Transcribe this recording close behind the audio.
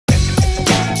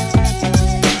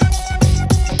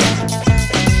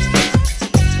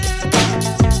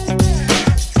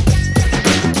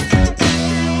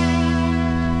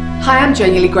I'm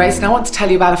Janey and I want to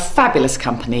tell you about a fabulous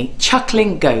company,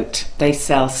 Chuckling Goat. They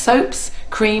sell soaps,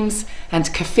 creams and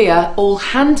kefir, all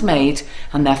handmade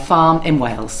on their farm in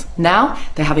Wales. Now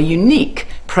they have a unique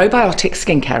probiotic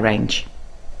skincare range.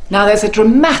 Now there's a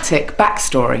dramatic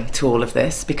backstory to all of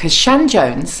this because Shan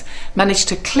Jones managed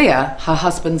to clear her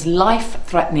husband's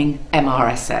life-threatening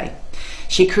MRSA.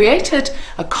 She created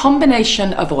a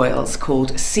combination of oils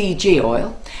called CG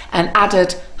oil and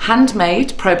added handmade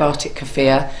probiotic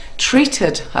kefir,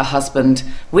 treated her husband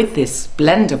with this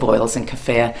blend of oils and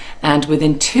kefir, and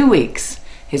within 2 weeks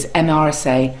his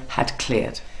MRSA had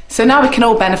cleared. So now we can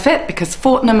all benefit because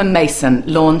Fortnum & Mason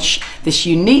launch this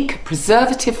unique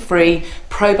preservative-free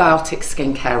probiotic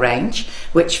skincare range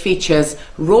which features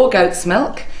raw goat's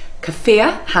milk,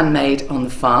 kefir, handmade on the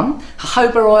farm,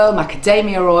 jojoba oil,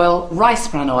 macadamia oil, rice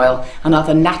bran oil and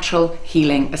other natural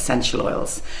healing essential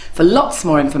oils. For lots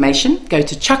more information, go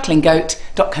to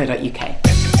chucklinggoat.co.uk.